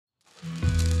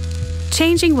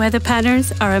changing weather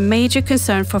patterns are a major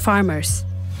concern for farmers.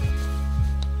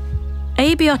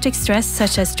 Abiotic stress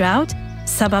such as drought,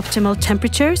 suboptimal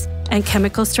temperatures, and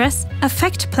chemical stress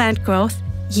affect plant growth,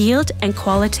 yield, and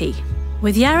quality.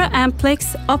 With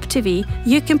YaraAmplix OPTIVI,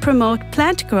 you can promote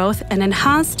plant growth and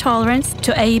enhance tolerance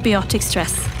to abiotic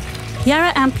stress.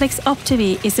 YaraAmplix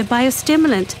OPTIVI is a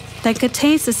biostimulant that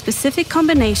contains a specific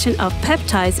combination of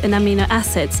peptides and amino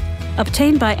acids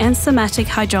obtained by enzymatic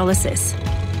hydrolysis.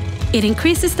 It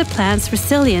increases the plant's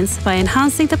resilience by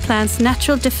enhancing the plant's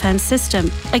natural defense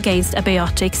system against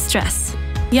abiotic stress.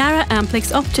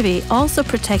 YaraAmplix OPTIVI also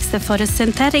protects the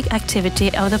photosynthetic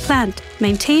activity of the plant,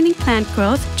 maintaining plant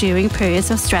growth during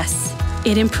periods of stress.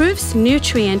 It improves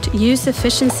nutrient use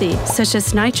efficiency, such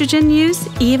as nitrogen use,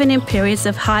 even in periods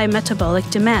of high metabolic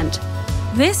demand.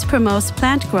 This promotes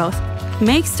plant growth,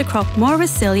 makes the crop more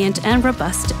resilient and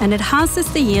robust, and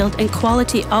enhances the yield and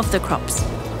quality of the crops.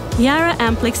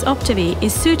 YaraAmplix OPTIVI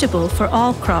is suitable for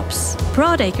all crops,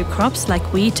 broadacre crops like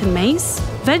wheat and maize,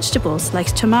 vegetables like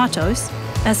tomatoes,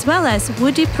 as well as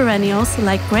woody perennials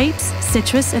like grapes,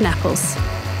 citrus, and apples.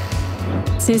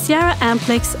 Since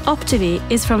YaraAmplix OPTIVI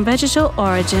is from vegetal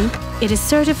origin, it is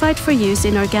certified for use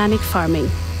in organic farming.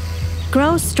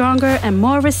 Grow stronger and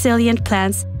more resilient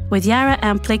plants with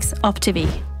YaraAmplix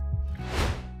OPTIVI.